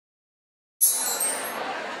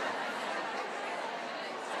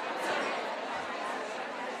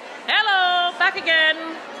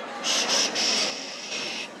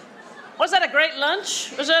Was that a great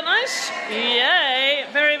lunch? Was that nice? Yay.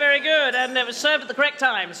 Very, very good. And it was served at the correct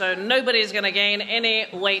time, so nobody's going to gain any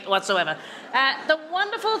weight whatsoever. The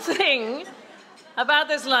wonderful thing about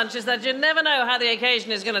this lunch is that you never know how the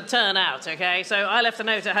occasion is going to turn out, okay? So I left a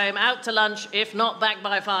note at home, out to lunch, if not back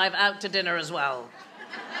by 5, out to dinner as well.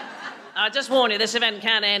 I just warn you, this event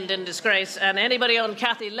can end in disgrace, and anybody on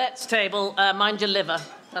Kathy Lett's table, mind your liver.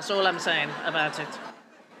 That's all I'm saying about it.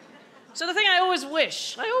 So the thing I always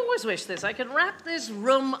wish this, I could wrap this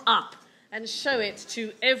room up and show it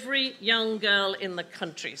to every young girl in the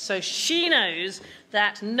country so she knows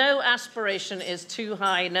that no aspiration is too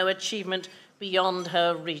high, no achievement beyond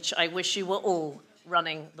her reach. I wish you were all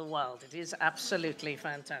running the world. It is absolutely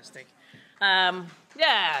fantastic. Round of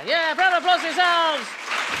applause for yourselves.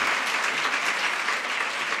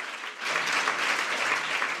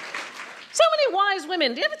 So many wise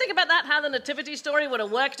women. Do you ever think about that, how the nativity story would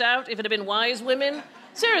have worked out if it had been wise women?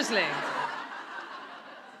 Seriously.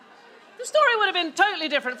 The story would have been totally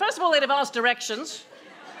different. First of all, they'd have asked directions.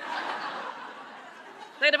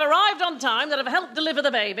 They'd have arrived on time. They'd have helped deliver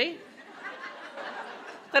the baby.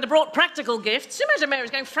 They'd have brought practical gifts. You imagine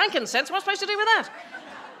Mary's going, frankincense, what am I supposed to do with that?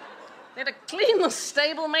 They'd have cleaned the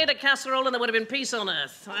stable, made a casserole, and there would have been peace on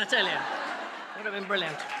earth. I tell you. It would have been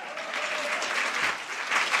brilliant.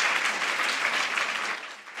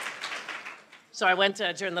 So I went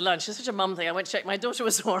during the lunch. It's such a mum thing. I went to check. My daughter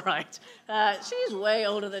was all right. She's way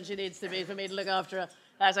older than she needs to be for me to look after her.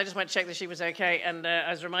 So I just went to check that she was okay. And I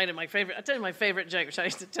was reminded I tell you my favourite joke, which I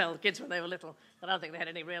used to tell the kids when they were little. I don't think they had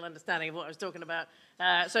any real understanding of what I was talking about.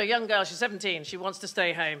 So a young girl, she's 17. She wants to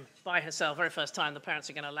stay home by herself. Very first time the parents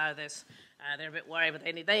are going to allow this. They're a bit worried, but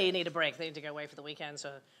they need a break. They need to go away for the weekend.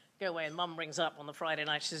 So go away. And mum rings up on the Friday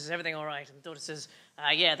night. She says, is everything all right? And the daughter says,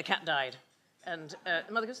 yeah, the cat died. And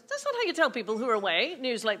mother goes, that's not how you tell people who are away,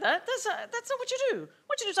 news like that. That's not what you do.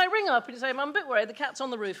 What you do is I ring up and you say, Mum, I'm a bit worried, the cat's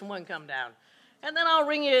on the roof and won't come down. And then I'll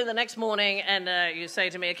ring you the next morning and you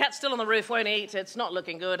say to me, a cat's still on the roof, won't eat, it's not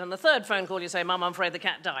looking good. And the third phone call, you say, Mum, I'm afraid the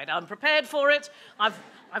cat died. I'm prepared for it. I've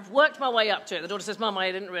worked my way up to it. The daughter says, Mum,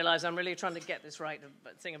 I didn't realise I'm really trying to get this right,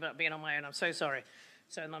 the thing about being on my own. I'm so sorry.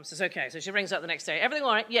 So Mum says, OK. So she rings up the next day. Everything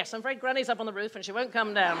all right? Yes, I'm afraid Granny's up on the roof and she won't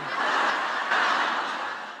come down.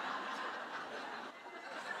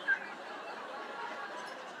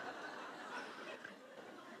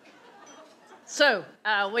 So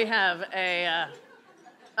we have a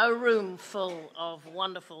room full of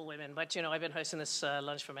wonderful women. But, you know, I've been hosting this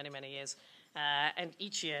lunch for many, many years. And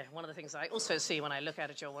each year, one of the things I also see when I look out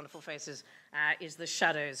at your wonderful faces is the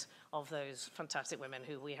shadows of those fantastic women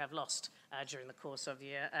who we have lost during the course of the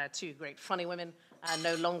year. Two great funny women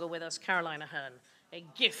no longer with us. Caroline Aherne, a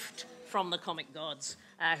gift from the comic gods,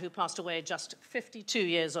 who passed away just 52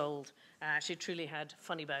 years old. She truly had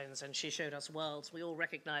funny bones, and she showed us worlds we all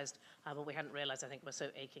recognized, but we hadn't realized, I think, were so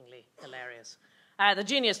achingly hilarious. The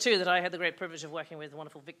genius, too, that I had the great privilege of working with, the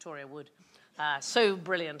wonderful Victoria Wood, so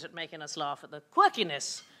brilliant at making us laugh at the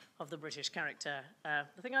quirkiness of the British character.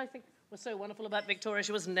 The thing I think was so wonderful about Victoria,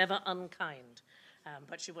 she was never unkind,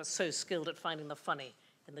 but she was so skilled at finding the funny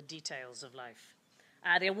in the details of life.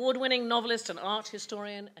 The award-winning novelist and art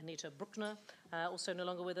historian, Anita Bruckner, also no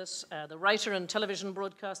longer with us. The writer and television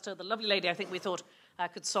broadcaster, the lovely lady I think we thought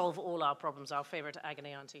could solve all our problems, our favorite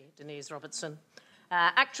agony auntie, Denise Robertson.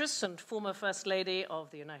 Actress and former First Lady of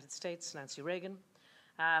the United States, Nancy Reagan.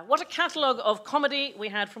 What a catalogue of comedy we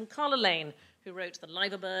had from Carla Lane, who wrote The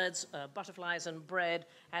Liver Birds, Butterflies and Bread,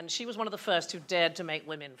 and she was one of the first who dared to make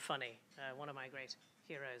women funny, one of my great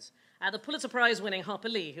heroes. The Pulitzer Prize-winning Harper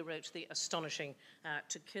Lee, who wrote the astonishing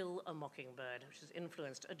To Kill a Mockingbird, which has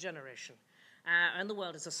influenced a generation. And the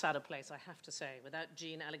world is a sadder place, I have to say, without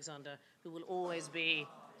Jean Alexander, who will always be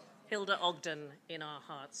Hilda Ogden in our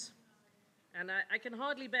hearts. And I can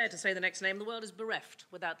hardly bear to say the next name. The world is bereft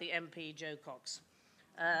without the MP Jo Cox,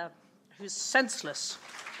 who's senseless.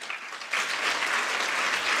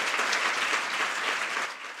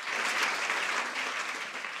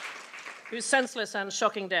 Whose senseless and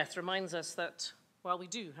shocking death reminds us that while we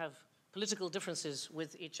do have political differences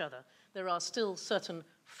with each other, there are still certain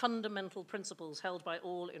fundamental principles held by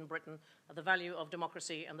all in Britain of the value of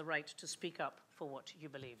democracy and the right to speak up for what you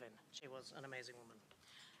believe in. She was an amazing woman.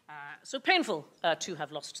 So painful to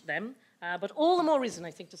have lost them, but all the more reason,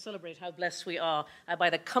 I think, to celebrate how blessed we are by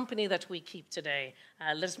the company that we keep today.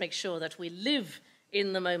 Let us make sure that we live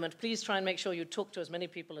in the moment. Please try and make sure you talk to as many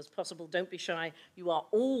people as possible. Don't be shy. You are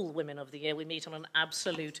all Women of the Year. We meet on an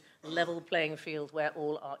absolute level playing field where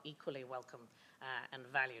all are equally welcome. and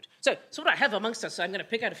valued. So what I have amongst us, so I'm going to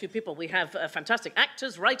pick out a few people. We have fantastic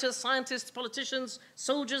actors, writers, scientists, politicians,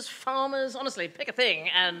 soldiers, farmers. Honestly, pick a thing,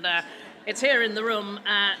 and it's here in the room.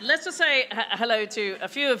 Let's just say hello to a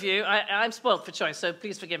few of you. I'm spoiled for choice, so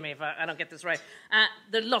please forgive me if I don't get this right.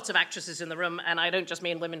 There are lots of actresses in the room, and I don't just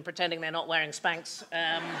mean women pretending they're not wearing Spanx.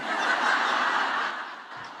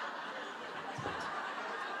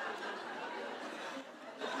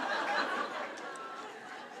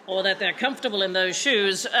 Or that they're comfortable in those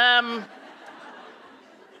shoes.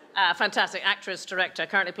 Fantastic actress, director,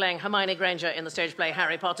 currently playing Hermione Granger in the stage play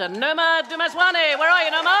Harry Potter, Noma Dumezwani. Where are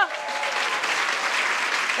you, Noma?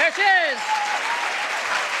 There she is.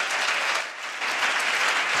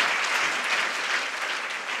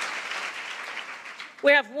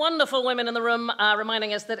 We have wonderful women in the room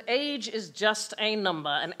reminding us that age is just a number.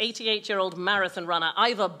 An 88-year-old marathon runner,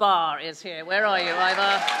 Iva Barr, is here. Where are you,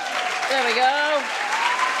 Iva? There we go.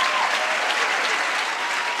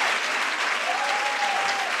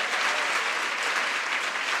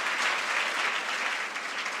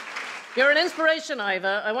 You're an inspiration,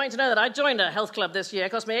 Iva. I want you to know that I joined a health club this year. It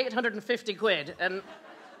cost me 850 quid, and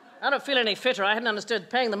I don't feel any fitter. I hadn't understood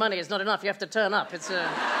paying the money is not enough. You have to turn up. It's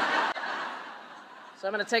So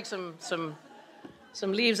I'm going to take some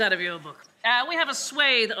leaves out of your book. We have a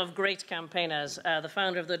swathe of great campaigners. The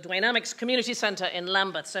founder of the Dwynamics Community Centre in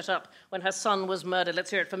Lambeth, set up when her son was murdered. Let's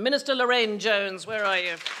hear it from Minister Lorraine Jones. Where are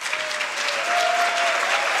you?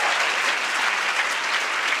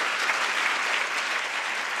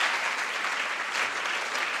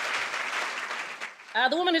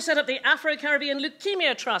 The woman who set up the Afro-Caribbean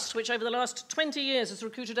Leukemia Trust, which over the last 20 years has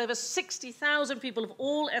recruited over 60,000 people of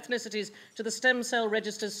all ethnicities to the stem cell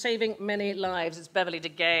registers, saving many lives. It's Beverly de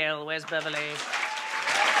Gale. Where's Beverly?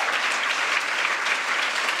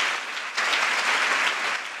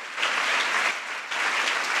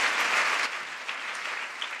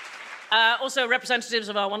 Also, representatives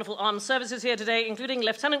of our wonderful armed services here today, including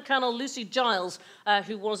Lieutenant Colonel Lucy Giles,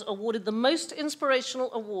 who was awarded the Most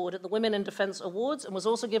Inspirational Award at the Women in Defence Awards and was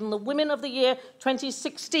also given the Women of the Year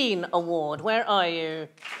 2016 Award. Where are you?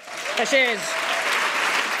 There she is.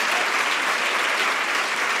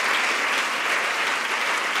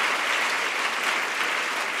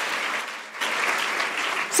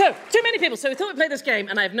 So, too many people, so we thought we'd play this game,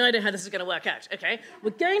 and I have no idea how this is going to work out, okay? We're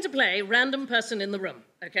going to play random person in the room,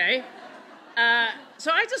 okay?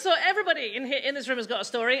 So I just thought everybody in this room has got a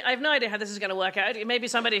story. I have no idea how this is going to work out. It may be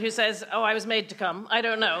somebody who says, oh, I was made to come. I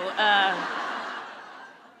don't know.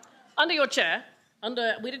 Under your chair,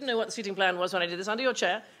 we didn't know what the seating plan was when I did this. Under your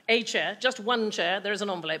chair, a chair, just one chair, there is an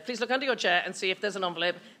envelope. Please look under your chair and see if there's an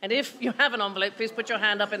envelope. And if you have an envelope, please put your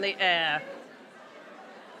hand up in the air.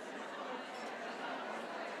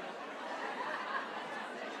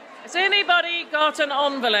 Has anybody got an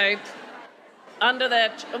envelope under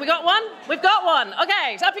their... We got one? We've got one.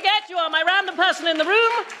 Okay, so up you get. You are my random person in the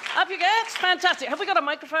room. Up you get. Fantastic. Have we got a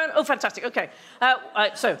microphone? Oh, fantastic. Okay.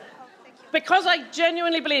 Because I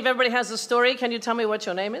genuinely believe everybody has a story, can you tell me what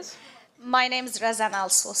your name is? My name is Razan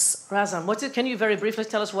Alsos. Razan, can you very briefly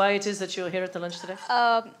tell us why it is that you're here at the lunch today?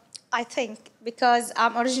 I think because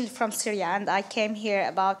I'm originally from Syria and I came here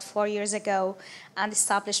about 4 years ago and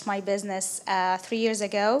established my business 3 years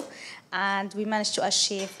ago, and we managed to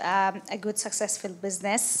achieve a good, successful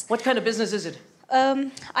business. What kind of business is it?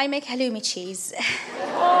 I make halloumi cheese.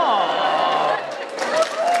 Oh!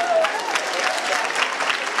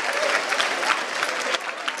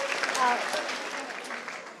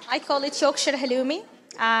 I call it Yorkshire halloumi.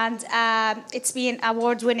 And it's been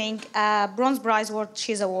award-winning Bronze Prize World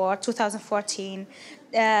Cheese Award 2014,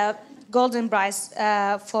 Golden Prize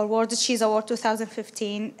for World Cheese Award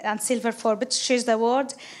 2015, and Silver for Best Cheese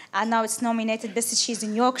Award. And now it's nominated Best Cheese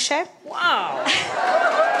in Yorkshire. Wow!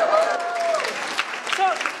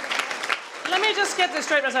 So, let me just get this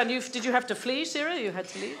straight, Razan. Did you have to flee Syria? You had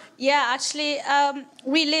to leave? Yeah, actually,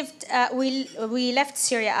 we left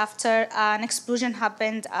Syria after an explosion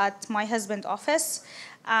happened at my husband's office.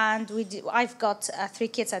 And I've got 3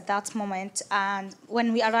 kids at that moment. And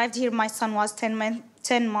when we arrived here, my son was 10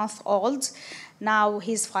 months old. Now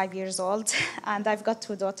he's 5 years old. And I've got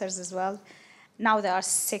 2 daughters as well. Now they are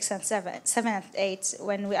 6 and 7 and 8.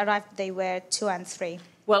 When we arrived, they were 2 and 3.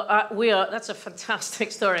 Well, that's a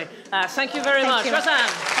fantastic story. Thank you very much. Razan.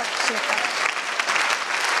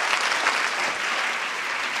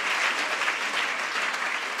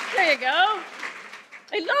 There you go.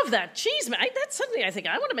 I love that cheese, man. That's suddenly, I think,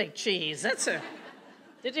 I want to make cheese.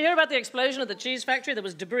 Did you hear about the explosion at the cheese factory? There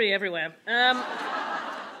was debris everywhere.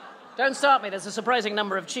 Don't start me. There's a surprising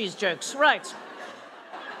number of cheese jokes. Right.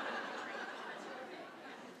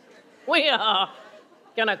 We are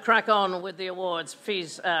going to crack on with the awards.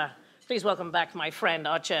 Please welcome back my friend,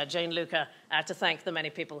 our chair, Jane Luca, to thank the many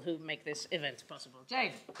people who make this event possible.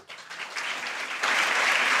 Jane.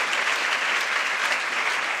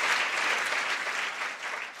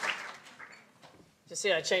 You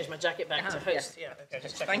see, I changed my jacket back to host. Yeah, okay,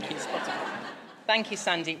 just Thank you. Thank you,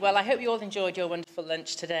 Sandy. Well, I hope you all enjoyed your wonderful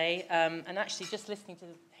lunch today. And actually, just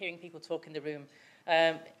hearing people talk in the room,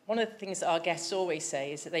 one of the things that our guests always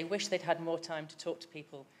say is that they wish they'd had more time to talk to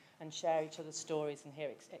people and share each other's stories and hear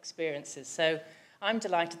experiences. So I'm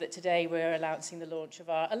delighted that today we're announcing the launch of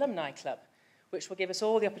our Alumni Club, which will give us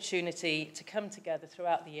all the opportunity to come together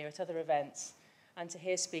throughout the year at other events and to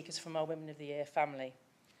hear speakers from our Women of the Year family.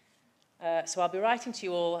 So I'll be writing to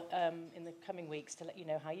you all in the coming weeks to let you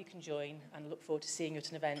know how you can join, and look forward to seeing you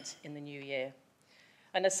at an event in the new year.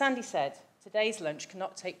 And as Sandy said, today's lunch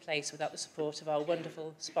cannot take place without the support of our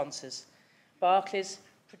wonderful sponsors, Barclays,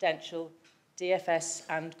 Prudential, DFS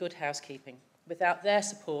and Good Housekeeping. Without their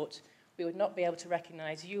support, we would not be able to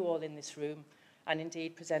recognise you all in this room and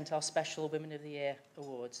indeed present our special Women of the Year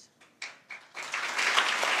awards.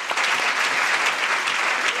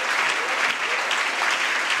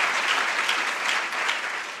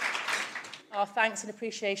 Our thanks and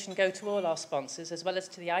appreciation go to all our sponsors, as well as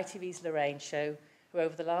to the ITV's Lorraine show, who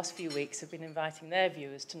over the last few weeks have been inviting their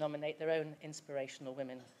viewers to nominate their own inspirational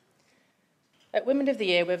women. At Women of the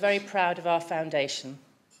Year, we're very proud of our foundation,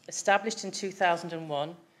 established in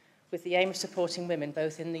 2001 with the aim of supporting women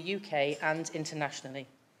both in the UK and internationally.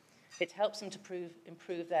 It helps them to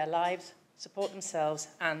improve their lives, support themselves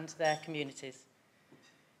and their communities.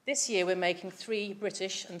 This year, we're making 3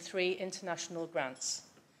 British and 3 international grants,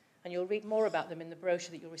 and you'll read more about them in the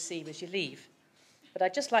brochure that you'll receive as you leave. But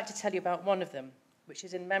I'd just like to tell you about one of them, which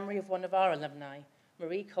is in memory of one of our alumni,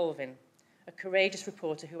 Marie Colvin, a courageous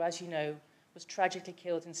reporter who, as you know, was tragically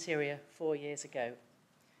killed in Syria 4 years ago.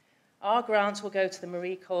 Our grant will go to the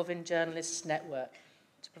Marie Colvin Journalists Network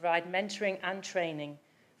to provide mentoring and training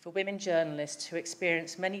for women journalists who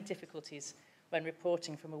experience many difficulties when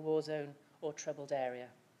reporting from a war zone or troubled area.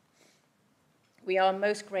 We are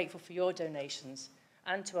most grateful for your donations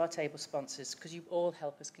and to our table sponsors, because you all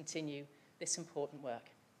help us continue this important work.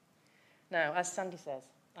 Now, as Sandy says,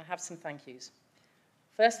 I have some thank yous.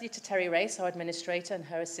 Firstly, to Terry Race, our administrator, and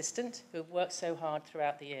her assistant, who have worked so hard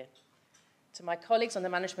throughout the year. To my colleagues on the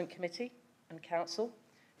Management Committee and Council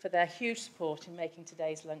for their huge support in making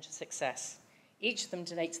today's lunch a success. Each of them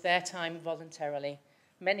donates their time voluntarily.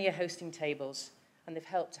 Many are hosting tables, and they've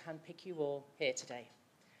helped to handpick you all here today.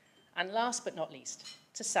 And last but not least,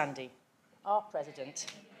 to Sandy, our president.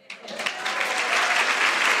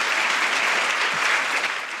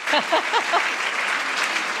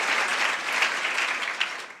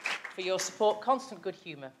 For your support, constant good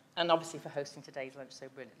humour, and obviously for hosting today's lunch so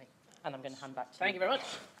brilliantly. And I'm going to hand back to you. Thank you very much.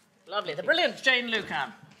 Lovely. The brilliant Jane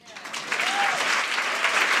Luca.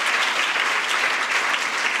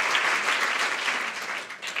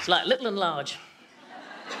 It's like little and large.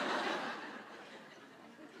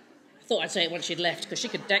 I thought I'd say it once she'd left, because she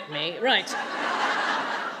could deck me. Right.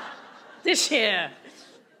 This year,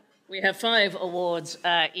 we have 5 awards,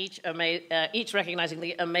 each recognising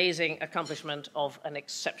the amazing accomplishment of an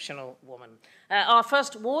exceptional woman. Our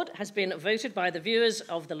first award has been voted by the viewers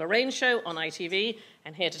of The Lorraine Show on ITV,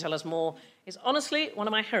 and here to tell us more is honestly one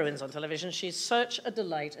of my heroines on television. She's such a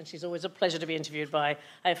delight, and she's always a pleasure to be interviewed by.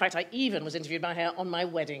 In fact, I even was interviewed by her on my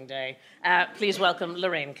wedding day. Please welcome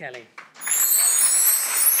Lorraine Kelly.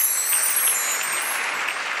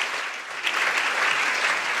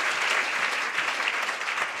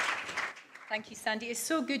 Thank you, Sandy. It's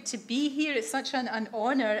so good to be here. It's such an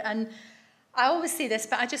honour. And I always say this,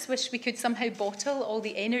 but I just wish we could somehow bottle all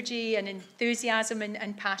the energy and enthusiasm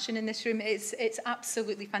and passion in this room. It's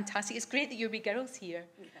absolutely fantastic. It's great that you're wee girls here.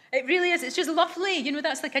 Yeah. It really is. It's just lovely. You know,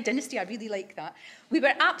 that's like a dynasty. I really like that. We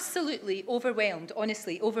were absolutely overwhelmed,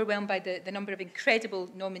 honestly, overwhelmed by the number of incredible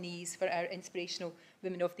nominees for our Inspirational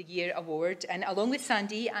Women of the Year award. And along with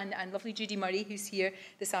Sandy and lovely Judy Murray, who's here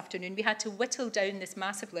this afternoon, we had to whittle down this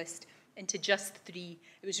massive list into just 3.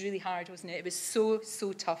 It was really hard, wasn't it? It was so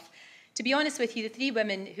tough. To be honest with you, the 3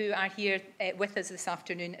 women who are here with us this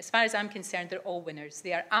afternoon, as far as I'm concerned, they're all winners.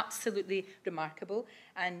 They are absolutely remarkable.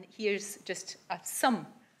 And here's just a sum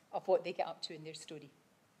of what they get up to in their story.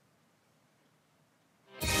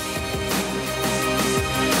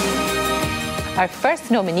 Our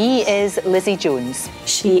first nominee is Lizzie Jones.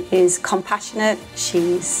 She is compassionate,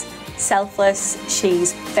 she's selfless,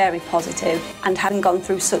 she's very positive, and having gone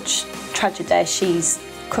through such tragedy, she's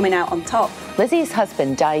coming out on top. Lizzie's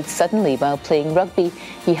husband died suddenly while playing rugby.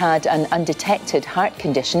 He had an undetected heart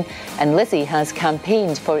condition, and Lizzie has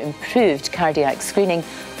campaigned for improved cardiac screening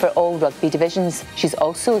for all rugby divisions. She's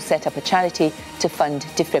also set up a charity to fund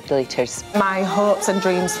defibrillators. My hopes and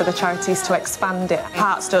dreams for the charity is to expand it.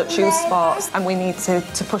 Hearts don't choose sports, and we need to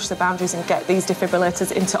push the boundaries and get these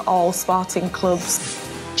defibrillators into all sporting clubs.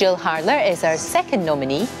 Jill Harler is our second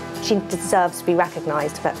nominee. She deserves to be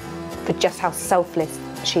recognised for just how selfless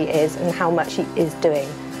she is and how much she is doing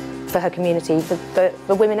for her community,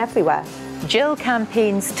 for women everywhere. Jill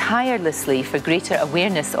campaigns tirelessly for greater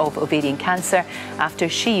awareness of ovarian cancer after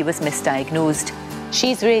she was misdiagnosed.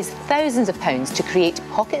 She's raised thousands of pounds to create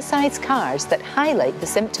pocket-sized cars that highlight the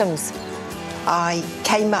symptoms. I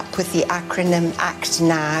came up with the acronym ACT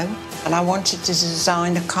NOW, and I wanted to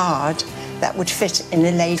design a card that would fit in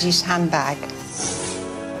a lady's handbag.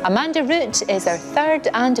 Amanda Root is our third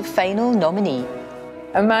and final nominee.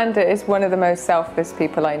 Amanda is one of the most selfless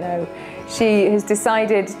people I know. She has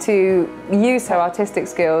decided to use her artistic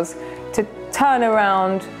skills to turn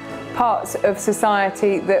around parts of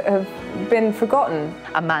society that have been forgotten.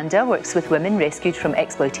 Amanda works with women rescued from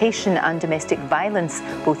exploitation and domestic violence,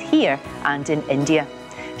 both here and in India.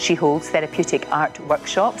 She holds therapeutic art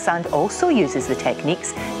workshops and also uses the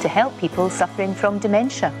techniques to help people suffering from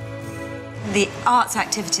dementia. The arts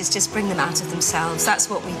activities just bring them out of themselves. That's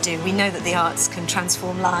what we do. We know that the arts can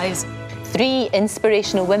transform lives. 3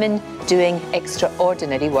 inspirational women doing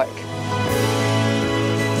extraordinary work.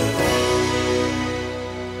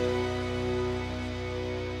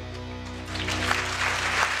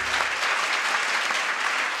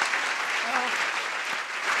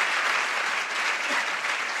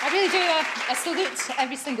 I really do a salute to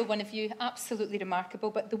every single one of you, absolutely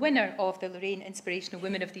remarkable. But the winner of the Lorraine Inspirational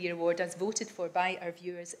Women of the Year Award, as voted for by our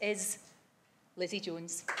viewers, is Lizzie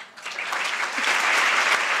Jones.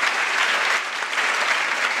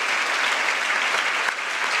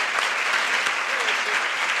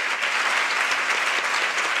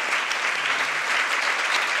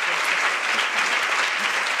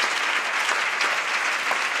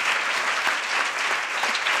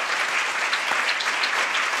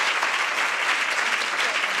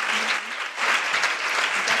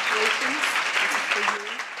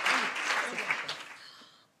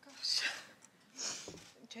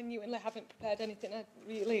 Genuinely haven't prepared anything. I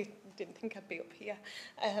really didn't think I'd be up here.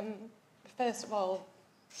 First of all,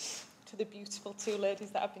 to the beautiful 2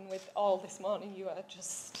 ladies that I've been with all this morning, you are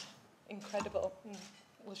just incredible.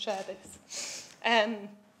 We'll share this.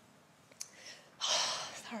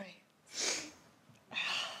 Sorry.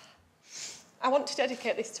 I want to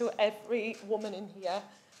dedicate this to every woman in here,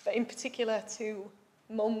 but in particular to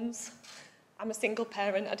mums. I'm a single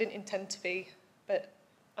parent. I didn't intend to be, but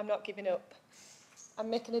I'm not giving up. I'm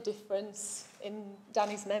making a difference in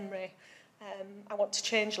Danny's memory. I want to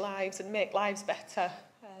change lives and make lives better.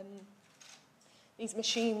 These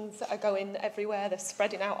machines are going everywhere. They're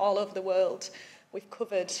spreading out all over the world. We've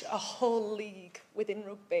covered a whole league within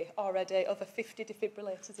rugby already, over 50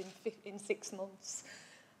 defibrillators in 6 months.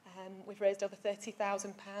 We've raised over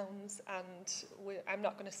 £30,000 and I'm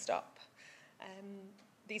not going to stop.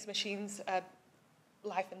 These machines are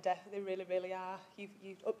life and death, they really, really are.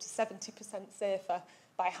 You're up to 70% safer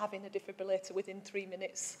by having a defibrillator within 3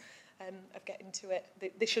 minutes of getting to it.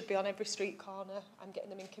 They should be on every street corner. I'm getting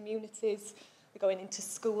them in communities. They're going into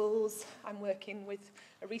schools. I'm working with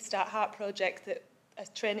a Restart Heart project that are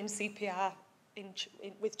training CPR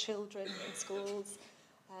with children in schools.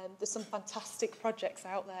 There's some fantastic projects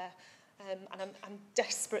out there, and I'm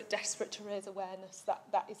desperate to raise awareness.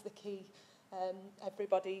 That is the key.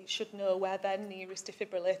 Everybody should know where their nearest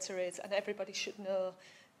defibrillator is, and everybody should know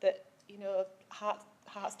that, you know,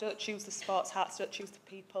 hearts don't choose the sports, hearts don't choose the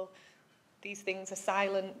people. These things are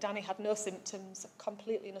silent. Danny had no symptoms,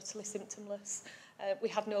 completely and utterly symptomless. We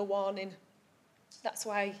had no warning. That's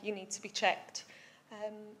why you need to be checked,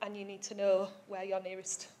 and you need to know where your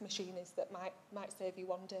nearest machine is that might save you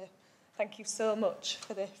one day. Thank you so much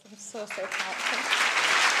for this. I'm so proud.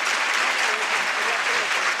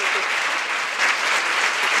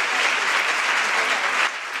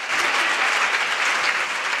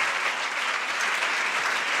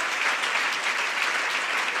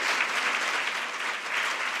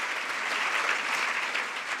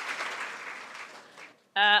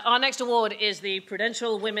 Our next award is the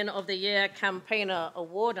Prudential Women of the Year Campaigner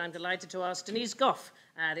Award. I'm delighted to ask Denise Gough,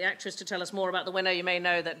 the actress, to tell us more about the winner. You may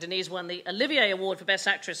know that Denise won the Olivier Award for Best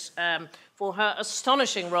Actress for her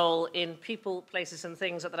astonishing role in People, Places and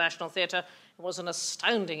Things at the National Theatre. It was an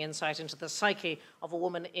astounding insight into the psyche of a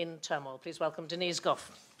woman in turmoil. Please welcome Denise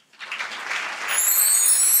Gough.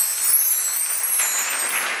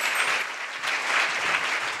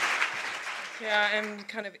 Yeah, I'm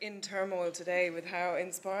kind of in turmoil today with how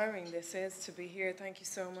inspiring this is to be here. Thank you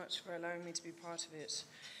so much for allowing me to be part of it.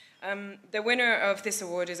 The winner of this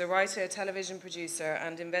award is a writer, television producer,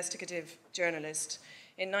 and investigative journalist.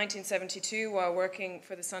 In 1972, while working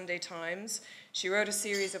for the Sunday Times, she wrote a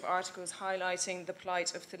series of articles highlighting the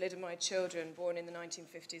plight of thalidomide children born in the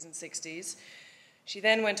 1950s and 60s. She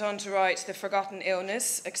then went on to write The Forgotten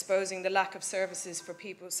Illness, exposing the lack of services for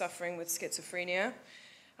people suffering with schizophrenia.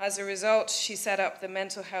 As a result, she set up the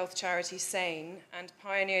mental health charity SANE and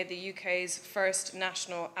pioneered the UK's first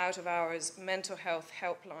national out-of-hours mental health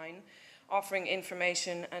helpline, offering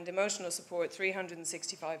information and emotional support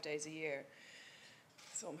 365 days a year.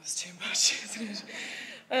 It's almost too much, isn't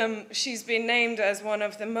it? She's been named as one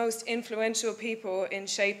of the most influential people in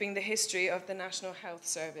shaping the history of the National Health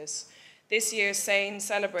Service. This year, SANE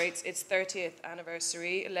celebrates its 30th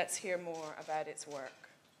anniversary. Let's hear more about its work.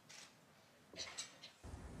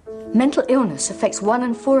 Mental illness affects 1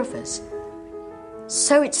 in 4 of us.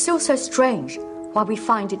 So it's still so strange why we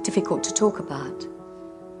find it difficult to talk about.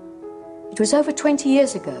 It was over 20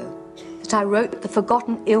 years ago that I wrote the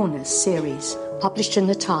Forgotten Illness series, published in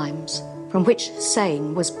the Times, from which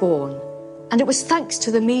SANE was born. And it was thanks to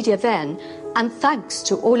the media then, and thanks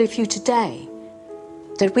to all of you today,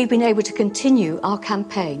 that we've been able to continue our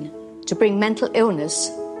campaign to bring mental illness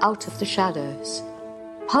out of the shadows.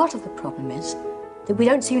 Part of the problem is that we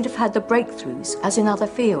don't seem to have had the breakthroughs as in other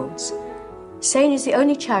fields. SANE is the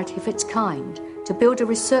only charity of its kind to build a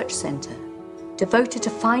research centre devoted to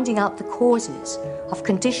finding out the causes of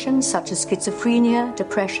conditions such as schizophrenia,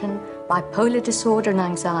 depression, bipolar disorder and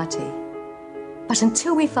anxiety. But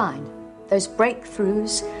until we find those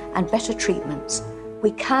breakthroughs and better treatments,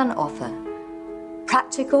 we can offer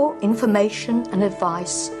practical information and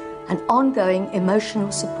advice and ongoing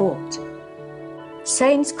emotional support.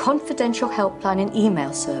 SANE's confidential helpline and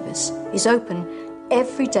email service is open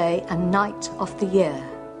every day and night of the year.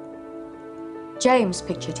 James,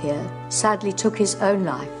 pictured here, sadly took his own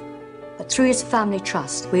life, but through his family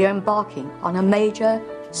trust, we are embarking on a major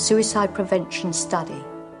suicide prevention study.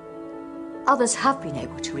 Others have been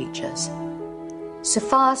able to reach us.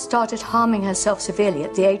 Sophia started harming herself severely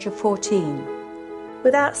at the age of 14.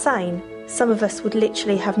 Without SANE, some of us would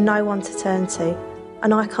literally have no one to turn to,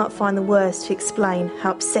 and I can't find the words to explain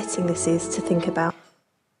how upsetting this is to think about.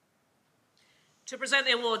 To present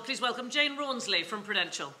the award, please welcome Jane Rawnsley from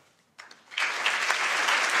Prudential.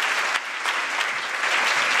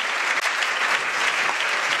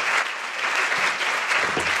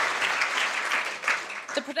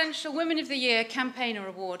 The Prudential Women of the Year Campaigner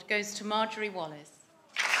Award goes to Marjorie Wallace.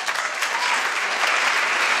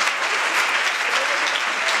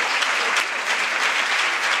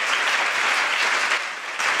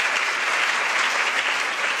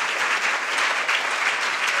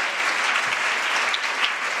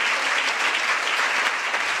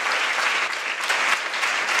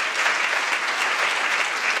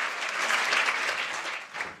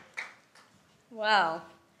 Wow.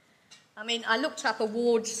 I mean, I looked up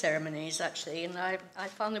award ceremonies, actually, and I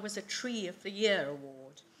found there was a Tree of the Year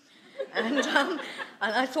award. And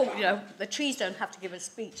I thought, you know, the trees don't have to give a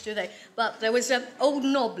speech, do they? But there was an old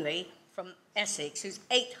Nobley from Essex who's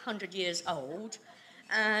 800 years old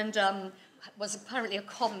and was apparently a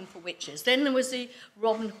common for witches. Then there was the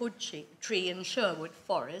Robin Hood tree in Sherwood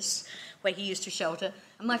Forest, where he used to shelter.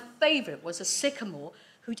 And my favourite was a sycamore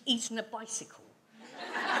who'd eaten a bicycle.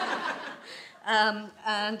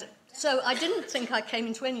 And so I didn't think I came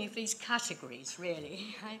into any of these categories,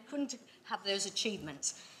 really. I couldn't have those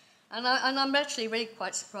achievements. And I'm actually really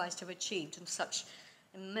quite surprised to have achieved in such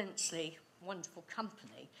immensely wonderful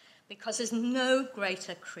company, because there's no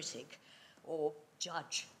greater critic or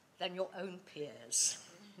judge than your own peers.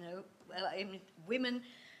 You know, well, I mean, women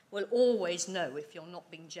will always know if you're not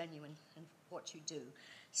being genuine in what you do.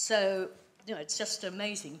 So, you know, it's just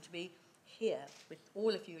amazing to be here with all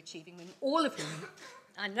of you achieving women, all of whom,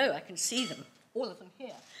 I know I can see them, all of them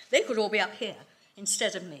here. They could all be up here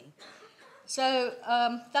instead of me. So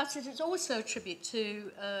that's it. It's also a tribute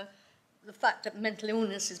to the fact that mental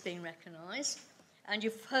illness is being recognised. And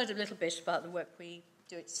you've heard a little bit about the work we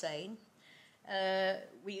do at SANE.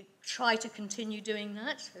 We try to continue doing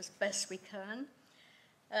that as best we can.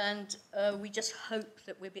 And we just hope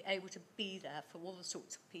that we'll be able to be there for all the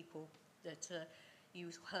sorts of people that you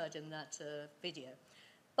heard in that video.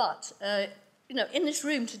 But, you know, in this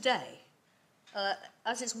room today,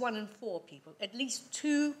 as it's 1 in 4 people, at least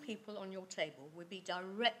 2 people on your table will be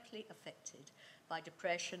directly affected by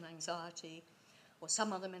depression, anxiety, or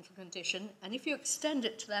some other mental condition. And if you extend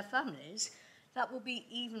it to their families, that will be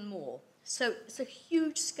even more. So it's a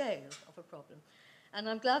huge scale of a problem. And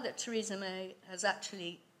I'm glad that Theresa May has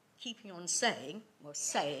actually keeping on saying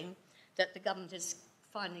that the government is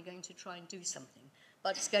finally going to try and do something.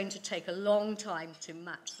 But it's going to take a long time to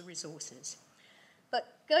match the resources.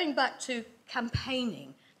 But going back to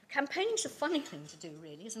campaigning is a funny thing to do,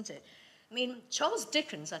 really, isn't it? I mean, Charles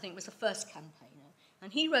Dickens, I think, was the first campaigner,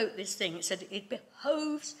 and he wrote this thing. It said, it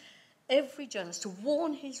behoves every journalist to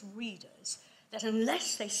warn his readers that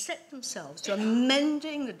unless they set themselves to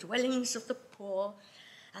amending the dwellings of the poor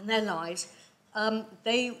and their lives,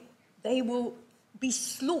 they will be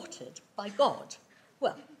slaughtered by God.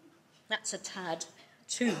 Well, that's a tad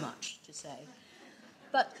too much to say.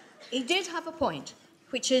 But he did have a point,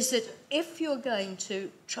 which is that if you're going to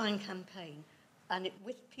try and campaign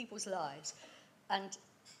with people's lives, and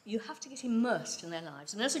you have to get immersed in their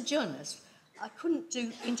lives. And as a journalist, I couldn't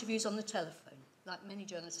do interviews on the telephone, like many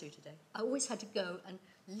journalists do today. I always had to go and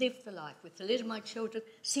live the life with the lid of my children,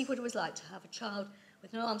 see what it was like to have a child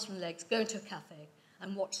with no arms and legs, go into a cafe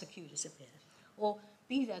and watch the queue disappear. Or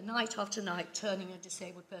be there night after night turning a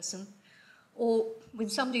disabled person. Or when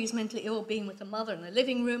somebody is mentally ill, being with a mother in the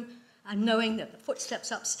living room and knowing that the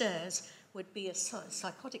footsteps upstairs would be a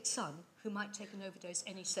psychotic son who might take an overdose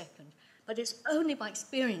any second. But it's only by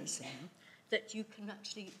experiencing them that you can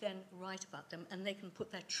actually then write about them and they can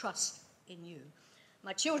put their trust in you.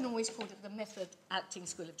 My children always called it the Method Acting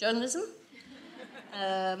School of Journalism,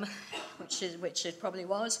 which it probably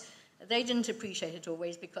was. They didn't appreciate it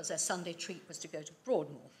always because their Sunday treat was to go to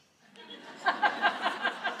Broadmoor.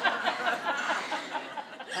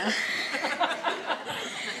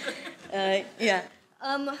 Yeah.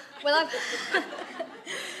 Well,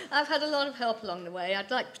 I've had a lot of help along the way.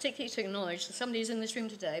 I'd like particularly to acknowledge that somebody who's in this room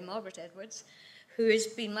today, Margaret Edwards, who has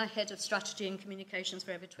been my head of strategy and communications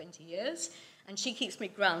for over 20 years, and she keeps me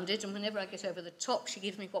grounded, and whenever I get over the top, she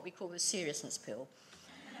gives me what we call the seriousness pill.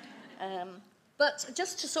 But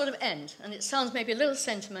just to sort of end, and it sounds maybe a little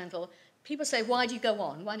sentimental, people say, why do you go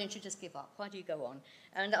on? Why don't you just give up? Why do you go on?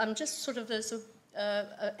 And I'm just sort of, there's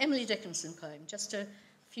a Emily Dickinson poem, just a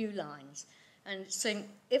few lines, and it's saying,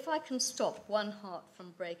 if I can stop one heart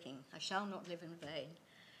from breaking, I shall not live in vain.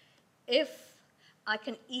 If I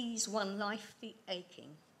can ease one life the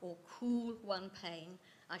aching, or cool one pain,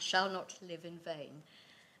 I shall not live in vain.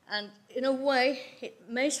 And in a way, it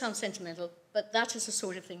may sound sentimental, but that is the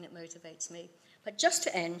sort of thing that motivates me. But just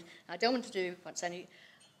to end, I don't want to do what's any.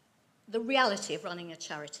 The reality of running a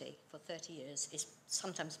charity for 30 years is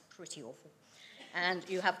sometimes pretty awful. And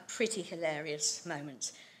you have pretty hilarious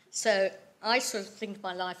moments. So I sort of think of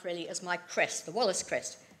my life really as my crest, the Wallace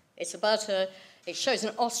crest. It's about it shows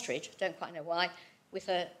an ostrich, don't quite know why, with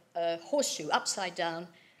a horseshoe upside down.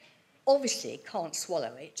 Obviously can't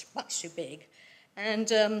swallow it, much too big. And,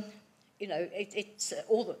 you know,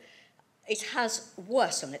 it has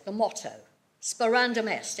worse on it, the motto, Sperandum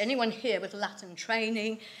Est. Anyone here with Latin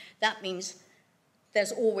training, that means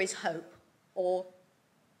there's always hope, or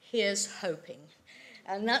here's hoping.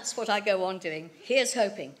 And that's what I go on doing. Here's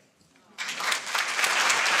hoping.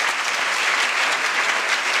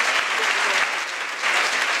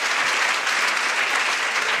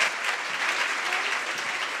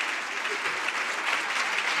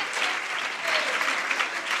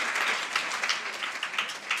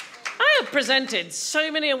 Presented so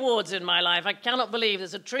many awards in my life. I cannot believe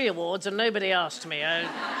there's a Tree Awards and nobody asked me. I'm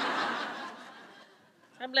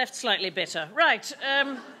left slightly bitter. Right.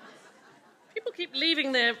 People keep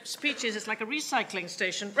leaving their speeches. It's like a recycling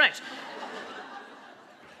station. Right.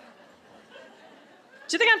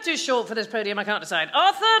 Do you think I'm too short for this podium? I can't decide.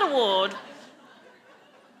 Our third award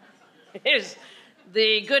is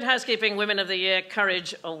the Good Housekeeping Women of the Year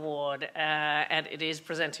Courage Award, and it is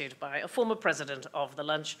presented by a former president of the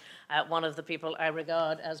Lunch, one of the people I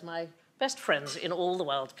regard as my best friends in all the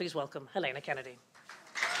world. Please welcome Helena Kennedy.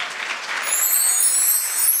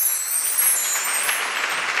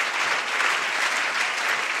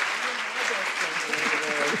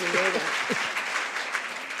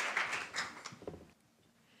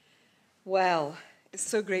 Well, it's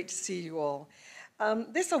so great to see you all.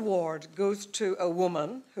 This award goes to a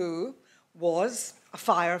woman who was a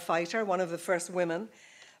firefighter, one of the first women,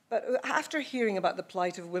 but after hearing about the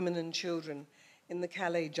plight of women and children in the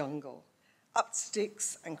Calais jungle, upped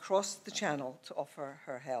sticks and crossed the channel to offer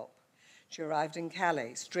her help. She arrived in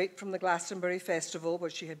Calais, straight from the Glastonbury Festival,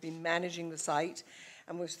 where she had been managing the site,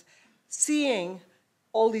 and was seeing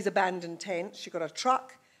all these abandoned tents. She got a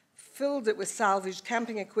truck, filled it with salvaged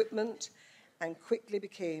camping equipment, and quickly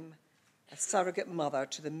became a surrogate mother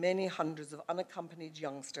to the many hundreds of unaccompanied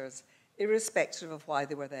youngsters, irrespective of why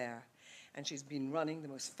they were there. And she's been running the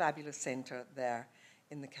most fabulous centre there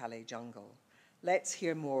in the Calais jungle. Let's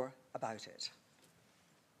hear more about it.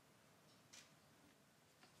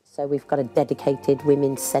 So we've got a dedicated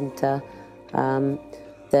women's centre.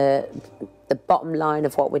 The bottom line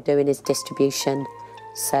of what we're doing is distribution.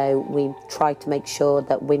 So we try to make sure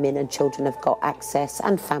that women and children have got access,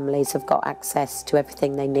 and families have got access to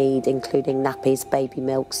everything they need, including nappies, baby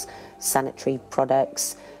milks, sanitary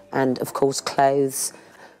products, and of course clothes.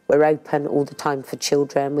 We're open all the time for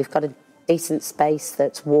children. We've got a decent space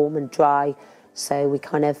that's warm and dry, so we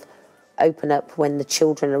kind of open up when the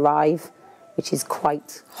children arrive, which is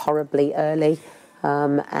quite horribly early,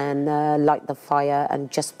 and light the fire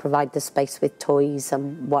and just provide the space with toys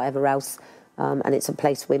and whatever else. And it's a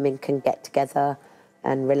place women can get together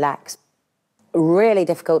and relax. Really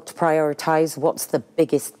difficult to prioritise what's the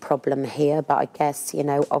biggest problem here, but I guess, you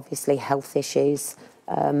know, obviously health issues.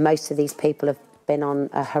 Most of these people have been on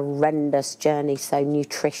a horrendous journey, so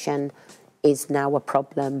nutrition is now a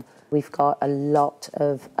problem. We've got a lot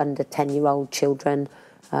of under 10-year-old children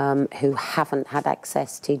who haven't had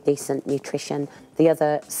access to decent nutrition. The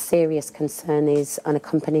other serious concern is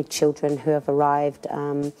unaccompanied children who have arrived.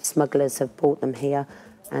 Smugglers have brought them here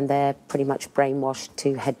and they're pretty much brainwashed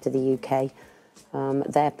to head to the UK.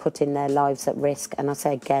 They're putting their lives at risk, and I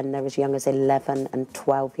say again, they're as young as 11 and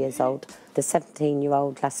 12 years old. The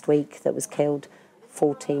 17-year-old last week that was killed,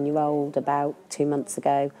 14-year-old about 2 months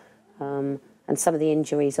ago, and some of the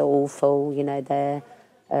injuries are awful. You know, they're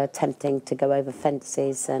attempting to go over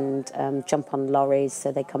fences and jump on lorries,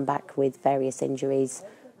 so they come back with various injuries,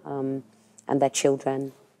 and they're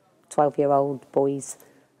children, 12-year-old boys.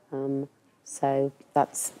 So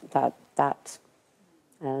that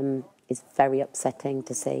is very upsetting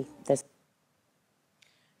to see.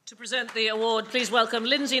 To present the award, please welcome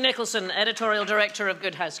Lindsay Nicholson, Editorial Director of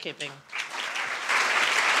Good Housekeeping.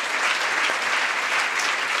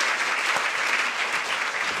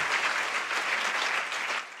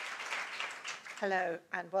 Hello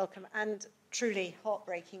and welcome, and truly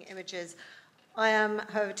heartbreaking images. I am,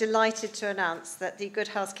 however, delighted to announce that the Good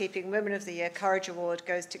Housekeeping Women of the Year Courage Award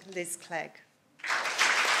goes to Liz Clegg.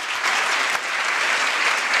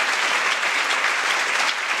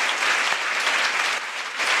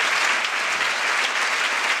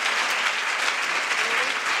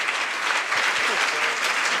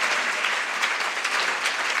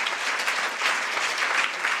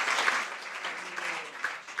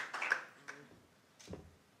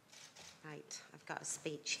 A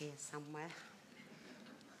speech here somewhere.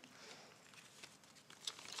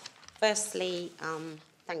 Firstly,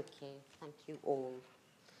 thank you all.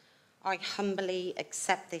 I humbly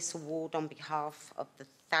accept this award on behalf of the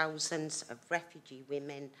thousands of refugee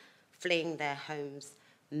women fleeing their homes,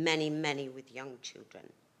 many with young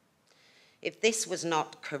children. If this was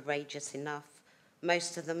not courageous enough,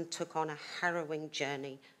 most of them took on a harrowing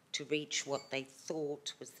journey to reach what they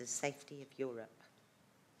thought was the safety of Europe.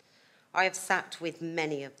 I have sat with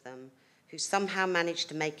many of them who somehow managed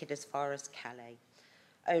to make it as far as Calais,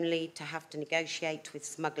 only to have to negotiate with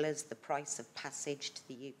smugglers the price of passage to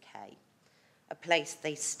the UK, a place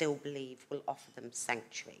they still believe will offer them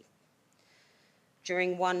sanctuary.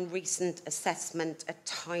 During one recent assessment, a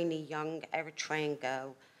tiny young Eritrean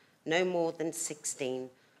girl, no more than 16,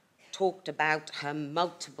 talked about her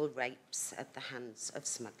multiple rapes at the hands of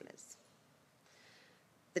smugglers.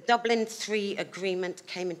 The Dublin III agreement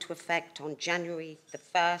came into effect on January the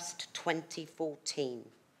 1st, 2014.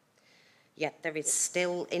 Yet there is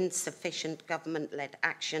still insufficient government-led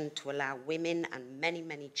action to allow women and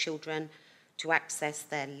many children to access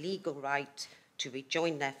their legal right to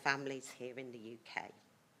rejoin their families here in the UK.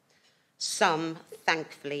 Some,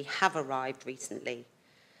 thankfully, have arrived recently,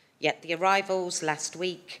 yet the arrivals last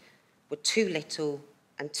week were too little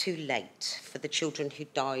and too late for the children who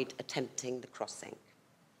died attempting the crossing.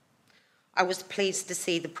 I was pleased to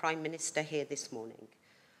see the Prime Minister here this morning,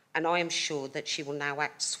 and I am sure that she will now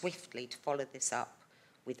act swiftly to follow this up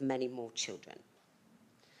with many more children.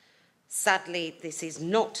 Sadly, this is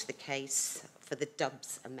not the case for the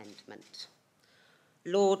Dubs Amendment.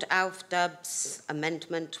 Lord Alf Dubs'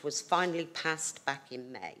 amendment was finally passed back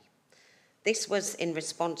in May. This was in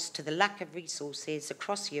response to the lack of resources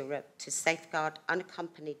across Europe to safeguard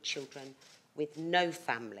unaccompanied children with no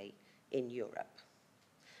family in Europe.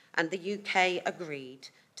 And the UK agreed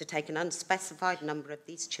to take an unspecified number of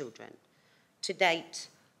these children. To date,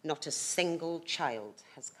 not a single child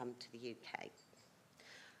has come to the UK.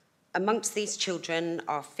 Amongst these children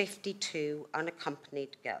are 52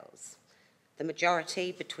 unaccompanied girls, the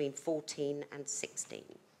majority between 14 and 16.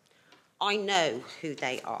 I know who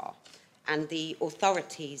they are, and the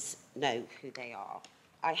authorities know who they are.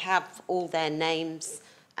 I have all their names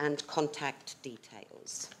and contact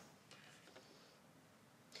details.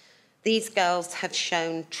 These girls have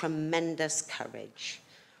shown tremendous courage.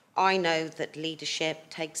 I know that leadership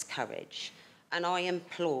takes courage, and I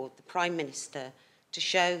implore the Prime Minister to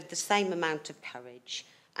show the same amount of courage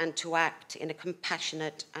and to act in a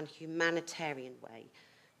compassionate and humanitarian way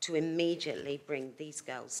to immediately bring these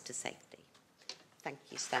girls to safety. Thank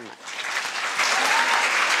you so much.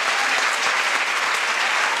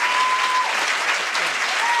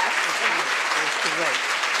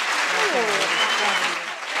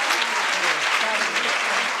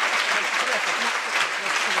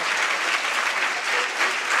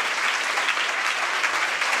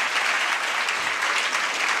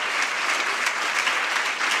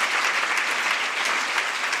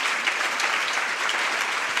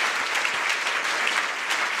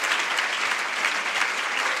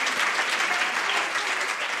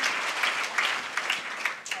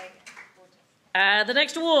 The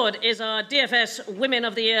next award is our DFS Women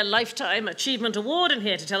of the Year Lifetime Achievement Award, and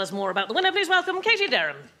here to tell us more about the winner, please welcome Katie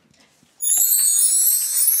Derham.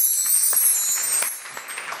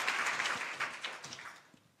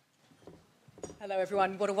 Hello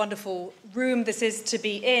everyone, what a wonderful room this is to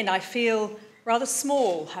be in. I feel rather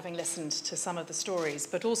small having listened to some of the stories,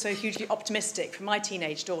 but also hugely optimistic for my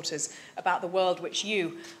teenage daughters about the world which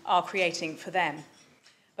you are creating for them.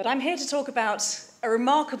 But I'm here to talk about a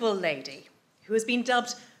remarkable lady who has been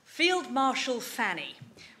dubbed Field Marshal Fanny,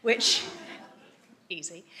 which,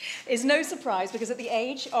 easy, is no surprise because at the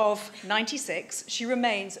age of 96, she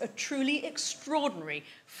remains a truly extraordinary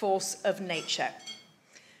force of nature.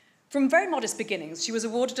 From very modest beginnings, she was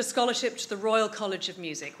awarded a scholarship to the Royal College of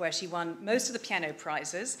Music, where she won most of the piano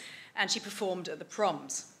prizes, and she performed at the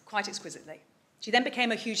proms, quite exquisitely. She then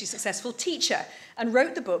became a hugely successful teacher and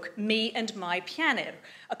wrote the book Me and My Piano,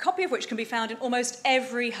 a copy of which can be found in almost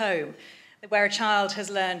every home where a child has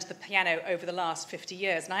learned the piano over the last 50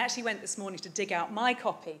 years. And I actually went this morning to dig out my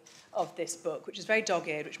copy of this book, which is very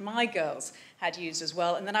dog-eared, which my girls had used as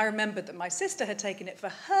well. And then I remembered that my sister had taken it for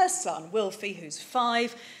her son, Wilfie, who's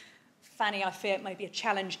 5. Fanny, I fear it may be a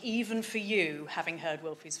challenge even for you, having heard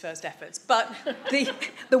Wilfie's first efforts. But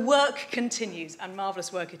the work continues, and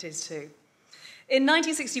marvellous work it is too. In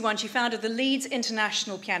 1961, she founded the Leeds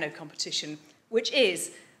International Piano Competition, which is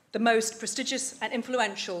the most prestigious and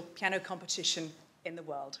influential piano competition in the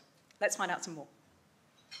world. Let's find out some more.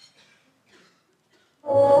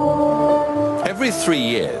 Every 3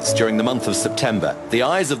 years, during the month of September, the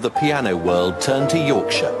eyes of the piano world turn to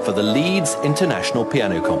Yorkshire for the Leeds International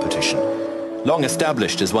Piano Competition. Long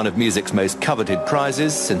established as one of music's most coveted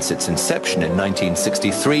prizes since its inception in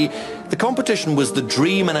 1963, the competition was the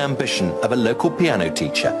dream and ambition of a local piano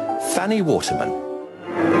teacher, Fanny Waterman.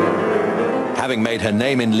 Having made her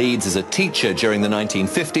name in Leeds as a teacher during the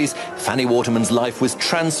 1950s, Fanny Waterman's life was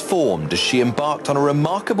transformed as she embarked on a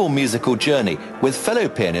remarkable musical journey with fellow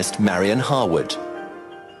pianist Marion Harwood.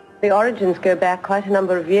 The origins go back quite a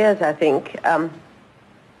number of years, I think.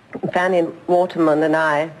 Fanny Waterman and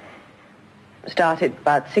I started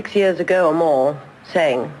about 6 years ago or more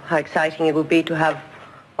saying how exciting it would be to have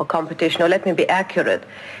a competition, or let me be accurate.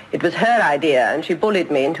 It was her idea, and she bullied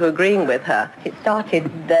me into agreeing with her. It started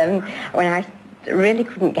when I really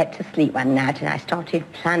couldn't get to sleep one night, and I started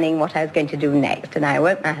planning what I was going to do next. And I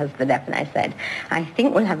woke my husband up and I said, I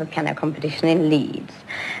think we'll have a piano competition in Leeds.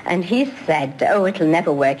 And he said, oh, it'll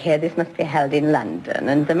never work here. This must be held in London.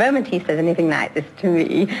 And the moment he says anything like this to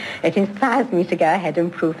me, it inspires me to go ahead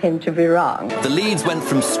and prove him to be wrong. The Leeds went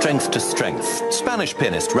from strength to strength. Spanish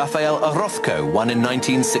pianist Rafael Orozco won in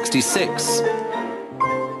 1966.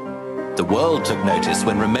 The world took notice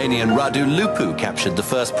when Romanian Radu Lupu captured the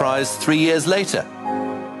first prize 3 years later.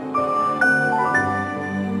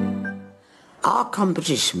 Our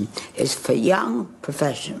competition is for young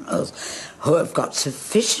professionals who have got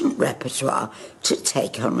sufficient repertoire to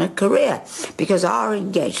take on a career, because our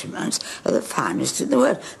engagements are the finest in the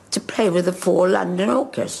world. To play with the 4 London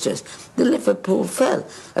orchestras, the Liverpool Phil,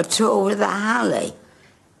 a tour with the Halley.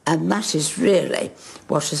 And that is really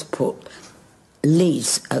what has put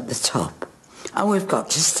Leeds at the top, and we've got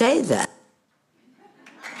to stay there.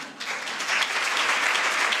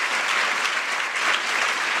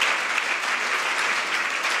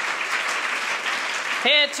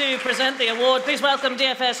 Here to present the award, please welcome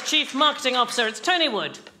DFS Chief Marketing Officer, it's Tony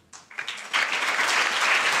Wood.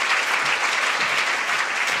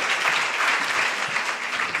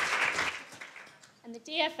 And the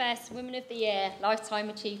DFS Women of the Year Lifetime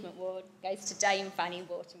Achievement Award goes to Dame Fanny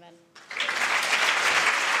Waterman.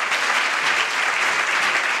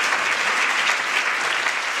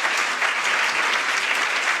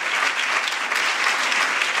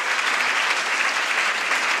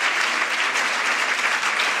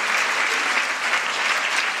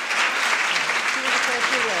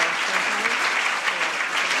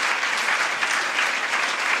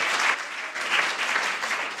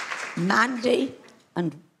 Handy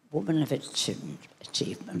and Woman of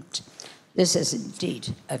Achievement. This is indeed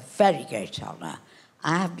a very great honour.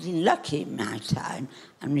 I have been lucky in my time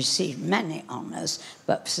and received many honours,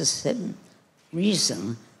 but for some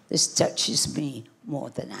reason, this touches me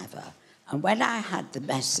more than ever. And when I had the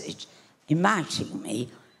message inviting me,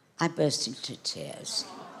 I burst into tears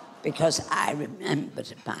because I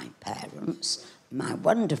remembered my parents, my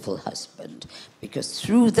wonderful husband, because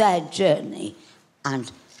through their journey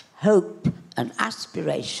and hope and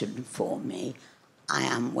aspiration for me, I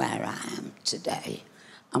am where I am today.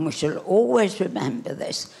 And we shall always remember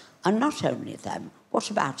this. And not only them,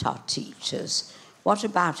 what about our teachers? What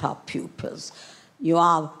about our pupils? You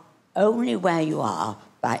are only where you are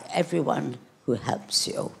by everyone who helps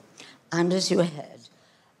you. And as you heard,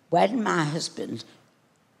 when my husband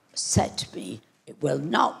said to me, it will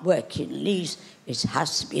not work in Leeds, it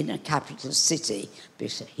has to be in a capital city,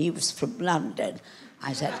 because he was from London,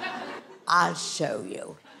 I said, I'll show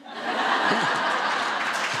you.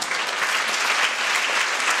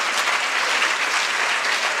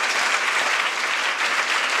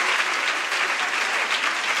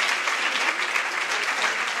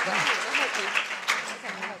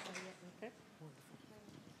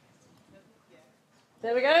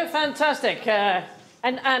 There we go, fantastic.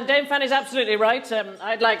 And Dame Fanny's absolutely right.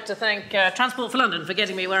 I'd like to thank Transport for London for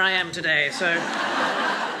getting me where I am today. So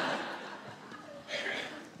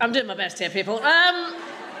I'm doing my best here, people.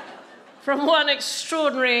 From one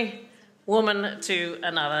extraordinary woman to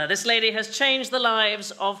another, this lady has changed the lives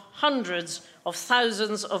of hundreds of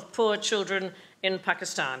thousands of poor children in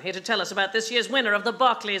Pakistan. Here to tell us about this year's winner of the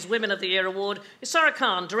Barclays Women of the Year Award is Sarah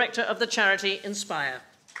Khan, director of the charity Inspire.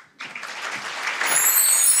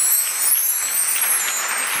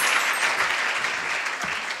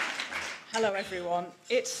 Hello everyone.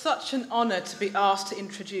 It's such an honour to be asked to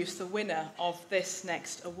introduce the winner of this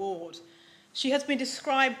next award. She has been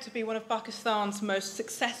described to be one of Pakistan's most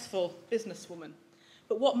successful businesswomen.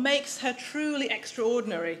 But what makes her truly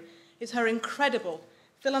extraordinary is her incredible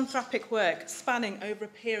philanthropic work spanning over a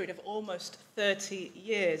period of almost 30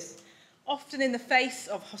 years, often in the face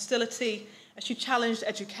of hostility as she challenged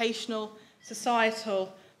educational,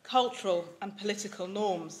 societal, cultural and political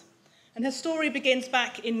norms. And her story begins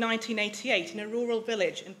back in 1988 in a rural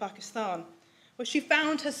village in Pakistan, where she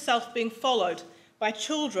found herself being followed by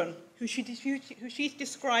children who she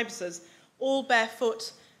describes as all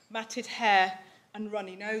barefoot, matted hair and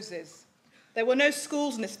runny noses. There were no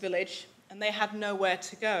schools in this village and they had nowhere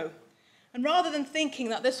to go. And rather than thinking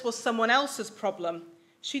that this was someone else's problem,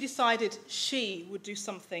 she decided she would do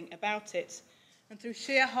something about it. And through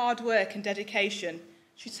sheer hard work and dedication,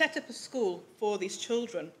 she set up a school for these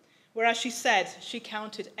children, where, as she said, she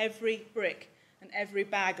counted every brick and every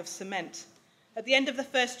bag of cement. At the end of the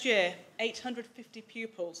first year, 850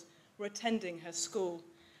 pupils were attending her school.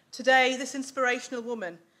 Today, this inspirational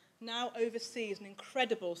woman now oversees an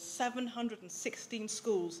incredible 716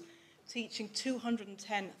 schools, teaching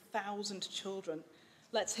 210,000 children.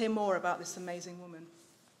 Let's hear more about this amazing woman.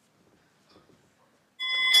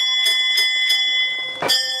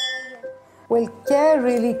 Well, CARE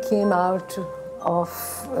really came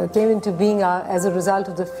into being as a result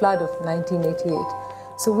of the flood of 1988.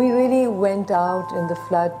 So we really went out in the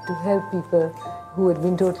flood to help people who had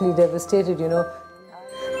been totally devastated, you know.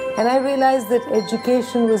 And I realized that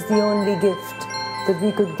education was the only gift that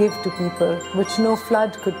we could give to people, which no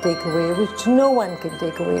flood could take away, which no one can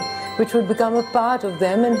take away, which would become a part of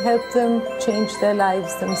them and help them change their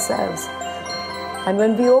lives themselves. And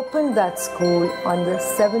when we opened that school on the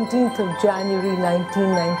 17th of January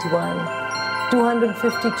 1991,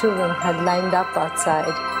 250 children had lined up outside.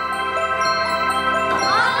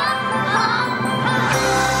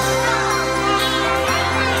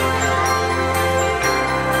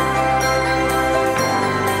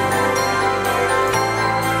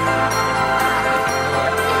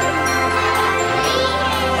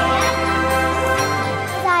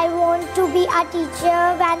 I want to be a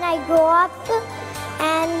teacher when I grow up,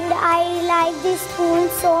 and I like this school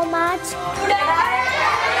so much.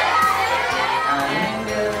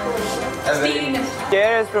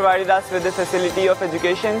 CARE has provided us with the facility of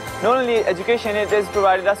education. Not only education, it has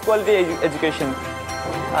provided us quality education.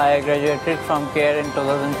 I graduated from CARE in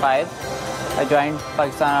 2005. I joined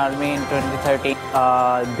Pakistan Army in 2013.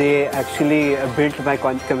 They actually built my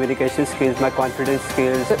communication skills, my confidence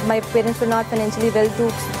skills. My parents were not financially well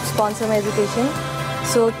to sponsor my education,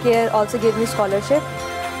 so CARE also gave me scholarship.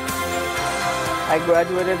 I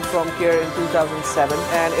graduated from CARE in 2007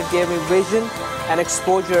 and it gave me vision and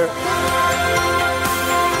exposure.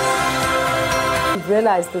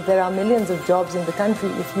 realized that there are millions of jobs in the country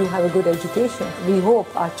if you have a good education. We hope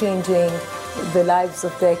are changing the lives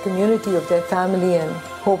of their community, of their family, and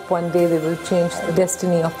hope one day they will change the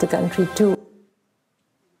destiny of the country too.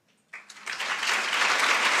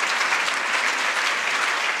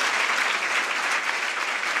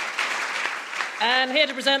 And here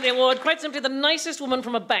to present the award, quite simply the nicest woman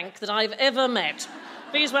from a bank that I've ever met.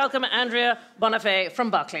 Please welcome Andrea Bonafé from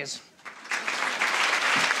Barclays.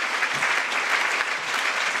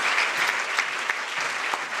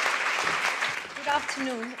 Good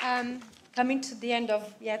afternoon. Coming to the end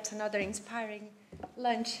of yet another inspiring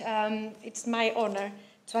lunch, it's my honor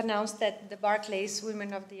to announce that the Barclays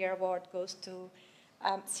Women of the Year Award goes to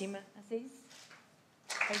Sima Aziz.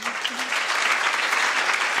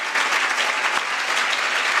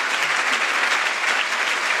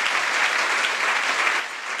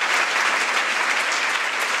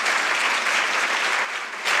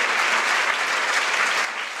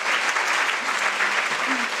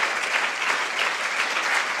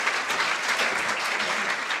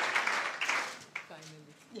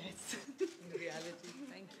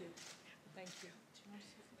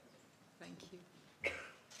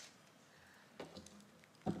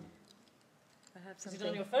 Is it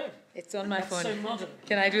on your phone? It's on my phone. So modern.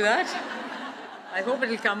 Can I do that? I hope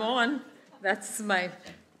it'll come on. That's my...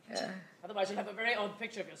 Otherwise you'll have a very odd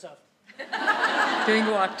picture of yourself. Doing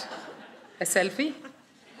what? A selfie?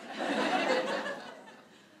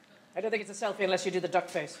 I don't think it's a selfie unless you do the duck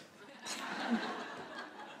face.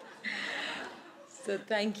 So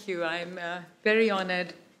thank you. I'm very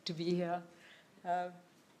honored to be here.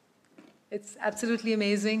 It's absolutely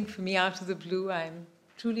amazing for me out of the blue. I'm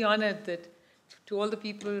truly honored that to all the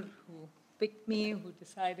people who picked me, who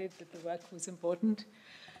decided that the work was important.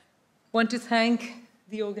 Want to thank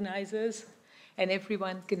the organizers and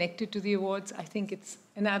everyone connected to the awards. I think it's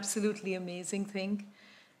an absolutely amazing thing.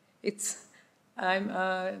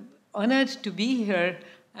 I'm honored to be here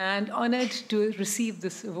and honored to receive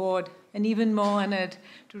this award, and even more honored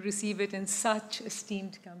to receive it in such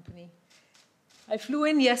esteemed company. I flew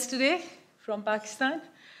in yesterday from Pakistan,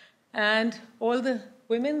 and all the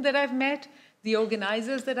women that I've met, the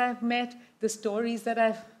organizers that I've met, the stories that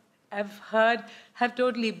I've heard have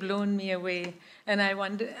totally blown me away. And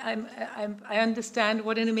I understand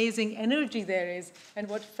what an amazing energy there is and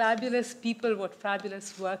what fabulous people, what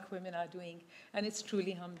fabulous work women are doing. And it's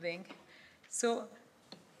truly humbling. So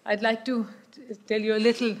I'd like to tell you a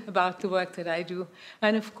little about the work that I do.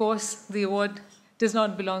 And of course, the award does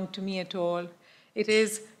not belong to me at all. It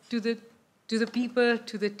is to the people,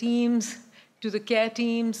 to the teams, to the care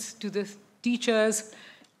teams, to the teachers,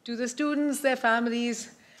 to the students, their families,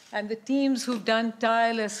 and the teams who've done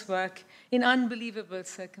tireless work in unbelievable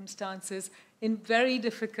circumstances, in very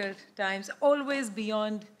difficult times, always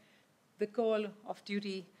beyond the call of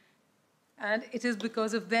duty. And it is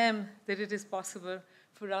because of them that it is possible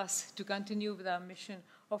for us to continue with our mission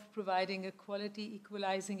of providing a quality,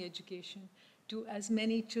 equalizing education to as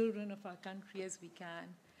many children of our country as we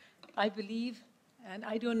can. I believe, and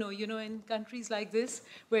I don't know, in countries like this,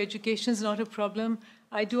 where education is not a problem,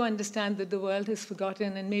 I do understand that the world has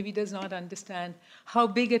forgotten and maybe does not understand how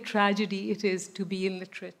big a tragedy it is to be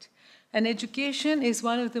illiterate. And education is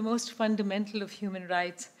one of the most fundamental of human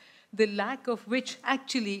rights, the lack of which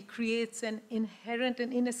actually creates an inherent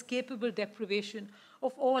and inescapable deprivation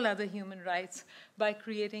of all other human rights by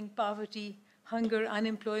creating poverty, hunger,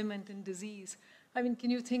 unemployment, and disease. I mean,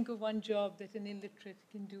 can you think of one job that an illiterate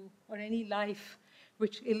can do, or any life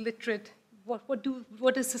which illiterate,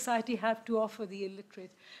 what does society have to offer the illiterate?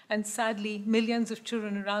 And sadly, millions of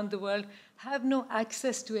children around the world have no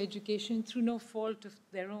access to education through no fault of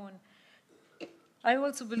their own. I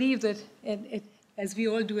also believe that, as we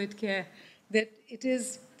all do at CARE, that it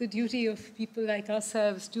is the duty of people like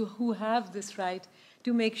ourselves who have this right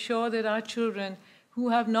to make sure that our children who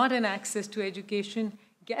have not an access to education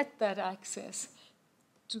get that access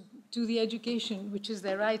to the education, which is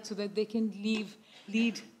their right, so that they can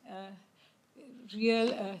lead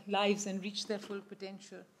real lives and reach their full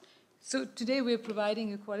potential. So today we're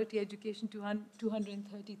providing a quality education to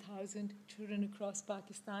 230,000 children across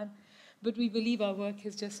Pakistan, but we believe our work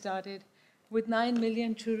has just started. With 9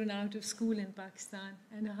 million children out of school in Pakistan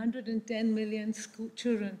and 110 million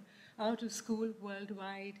children out of school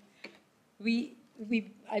worldwide,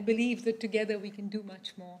 I believe that together we can do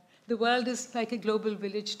much more. The world is like a global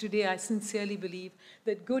village today. I sincerely believe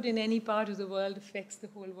that good in any part of the world affects the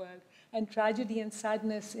whole world, and tragedy and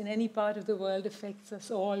sadness in any part of the world affects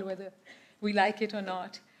us all, whether we like it or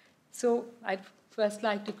not. So I'd first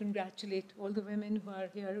like to congratulate all the women who are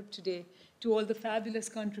here today, to all the fabulous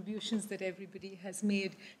contributions that everybody has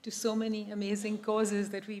made to so many amazing causes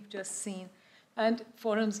that we've just seen. And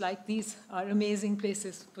forums like these are amazing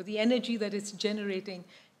places for the energy that it's generating.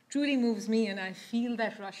 Truly moves me, and I feel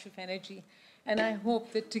that rush of energy. And I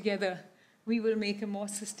hope that together we will make a more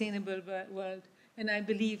sustainable world. And I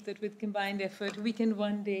believe that with combined effort, we can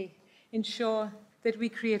one day ensure that we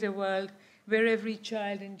create a world where every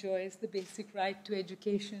child enjoys the basic right to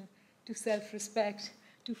education, to self-respect,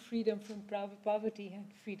 to freedom from poverty and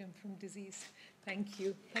freedom from disease. Thank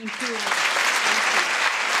you. Thank you. Thank you.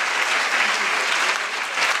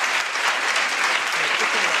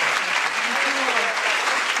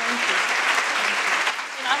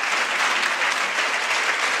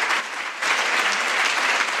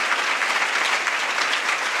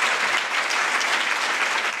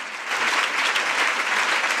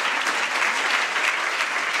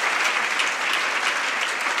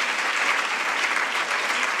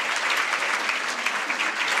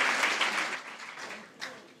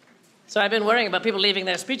 So I've been worrying about people leaving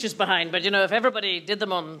their speeches behind, but you know, if everybody did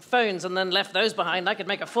them on phones and then left those behind, I could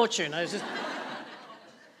make a fortune. I was just...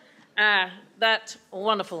 that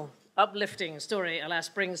wonderful, uplifting story, alas,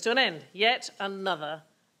 brings to an end yet another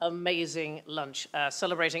amazing lunch,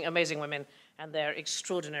 celebrating amazing women and their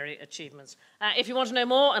extraordinary achievements. If you want to know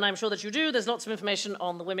more, and I'm sure that you do, there's lots of information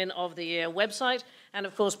on the Women of the Year website. And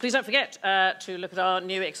of course, please don't forget to look at our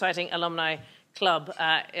new exciting alumni club.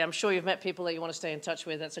 I'm sure you've met people that you want to stay in touch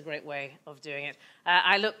with. That's a great way of doing it.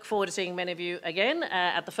 I look forward to seeing many of you again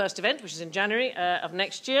at the first event, which is in January of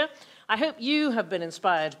next year. I hope you have been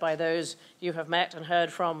inspired by those you have met and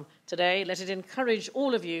heard from today. Let it encourage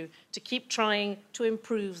all of you to keep trying to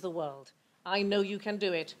improve the world. I know you can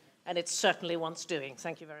do it, and it certainly wants doing.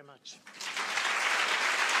 Thank you very much.